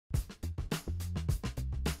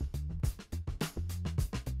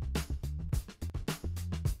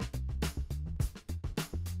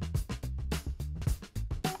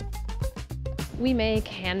We make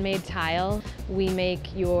handmade tile. We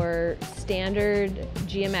make your standard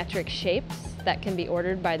geometric shapes that can be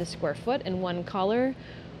ordered by the square foot in one color,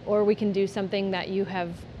 or we can do something that you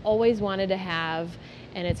have always wanted to have,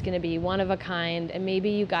 and it's going to be one of a kind, and maybe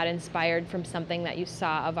you got inspired from something that you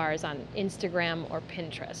saw of ours on Instagram or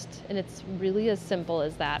Pinterest. And it's really as simple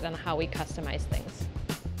as that on how we customize things.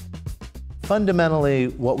 Fundamentally,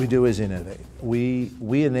 what we do is innovate. We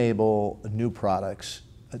enable new products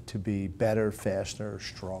to be better, faster,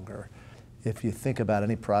 stronger. If you think about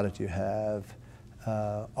any product you have,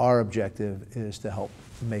 our objective is to help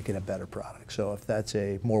make it a better product. So if that's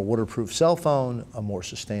a more waterproof cell phone, a more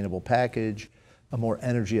sustainable package, a more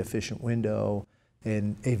energy efficient window,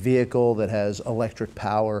 in a vehicle that has electric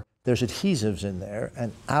power, there's adhesives in there,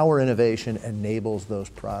 and our innovation enables those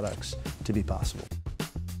products to be possible.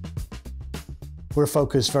 We're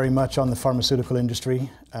focused very much on the pharmaceutical industry,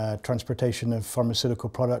 transportation of pharmaceutical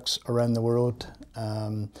products around the world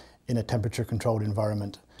in a temperature-controlled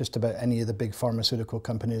environment. Just about any of the big pharmaceutical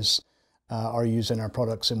companies are using our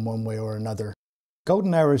products in one way or another.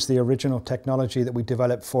 Golden Hour is the original technology that we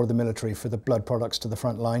developed for the military, for the blood products to the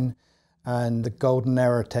front line. And the Golden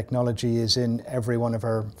Hour technology is in every one of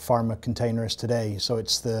our pharma containers today. So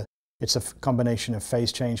it's a combination of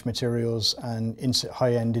phase change materials and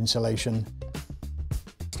high-end insulation.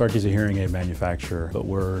 Starkey's a hearing aid manufacturer, but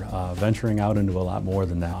we're venturing out into a lot more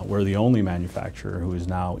than that. We're the only manufacturer who has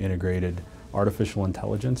now integrated artificial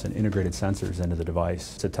intelligence and integrated sensors into the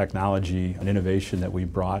device. It's a technology, an innovation that we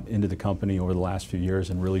brought into the company over the last few years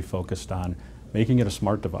and really focused on making it a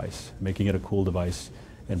smart device, making it a cool device,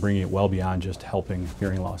 and bringing it well beyond just helping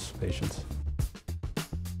hearing loss patients.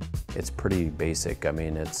 It's pretty basic. I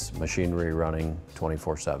mean, it's machinery running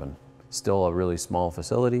 24/7. Still a really small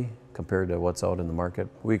facility compared to what's out in the market.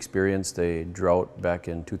 We experienced a drought back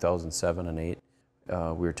in 2007 and 8.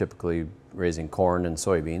 We were typically raising corn and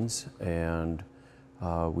soybeans, and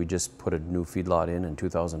we just put a new feedlot in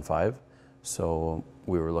 2005. So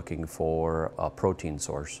we were looking for a protein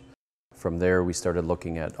source. From there, we started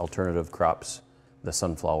looking at alternative crops. The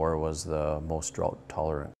sunflower was the most drought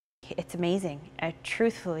tolerant. It's amazing,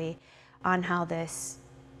 truthfully, on how this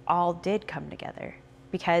all did come together,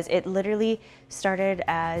 because it literally started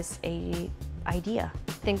as an idea.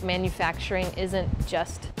 I think manufacturing isn't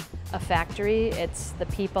just a factory, it's the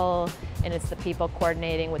people, and it's the people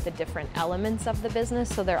coordinating with the different elements of the business,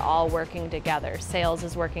 so they're all working together. Sales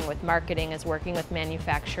is working with marketing, is working with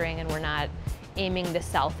manufacturing, and we're not aiming to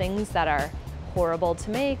sell things that are horrible to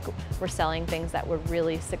make. We're selling things that we're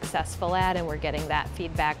really successful at, and we're getting that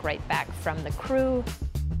feedback right back from the crew.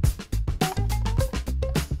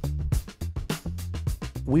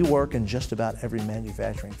 We work in just about every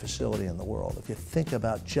manufacturing facility in the world. If you think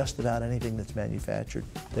about just about anything that's manufactured,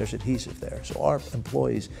 there's adhesive there. So our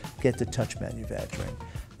employees get to touch manufacturing.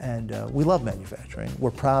 And we love manufacturing.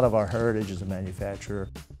 We're proud of our heritage as a manufacturer.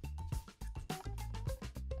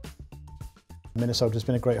 Minnesota's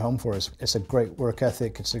been a great home for us. It's a great work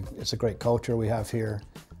ethic, it's a great culture we have here,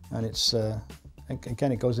 and it's,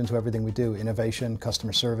 again, it goes into everything we do, innovation,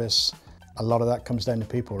 customer service. A lot of that comes down to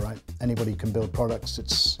people, right? Anybody can build products,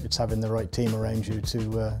 it's having the right team around you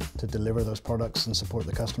to deliver those products and support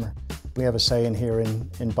the customer. We have a saying here in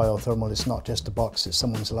BioThermal, it's not just a box, it's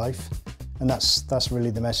someone's life. And that's really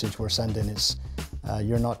the message we're sending, is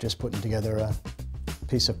you're not just putting together a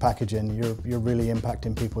piece of packaging, you're really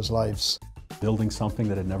impacting people's lives. Building something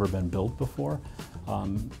that had never been built before,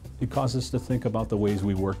 it causes us to think about the ways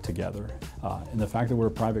we work together. And the fact that we're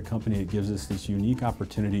a private company, it gives us this unique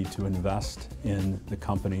opportunity to invest in the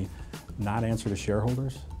company, not answer to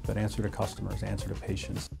shareholders, but answer to customers, answer to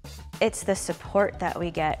patients. It's the support that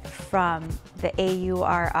we get from the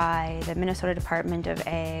AURI, the Minnesota Department of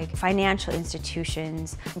Ag, financial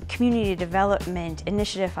institutions, Community Development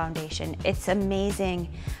Initiative Foundation. It's amazing.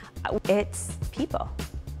 It's people.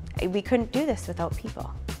 We couldn't do this without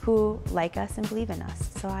people who like us and believe in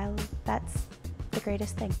us. So that's the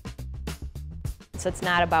greatest thing. So it's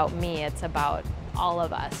not about me, it's about all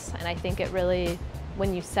of us. And I think it really,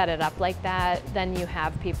 when you set it up like that, then you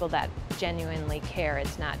have people that genuinely care.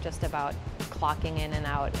 It's not just about clocking in and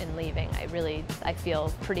out and leaving. I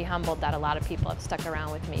feel pretty humbled that a lot of people have stuck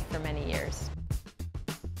around with me for many years.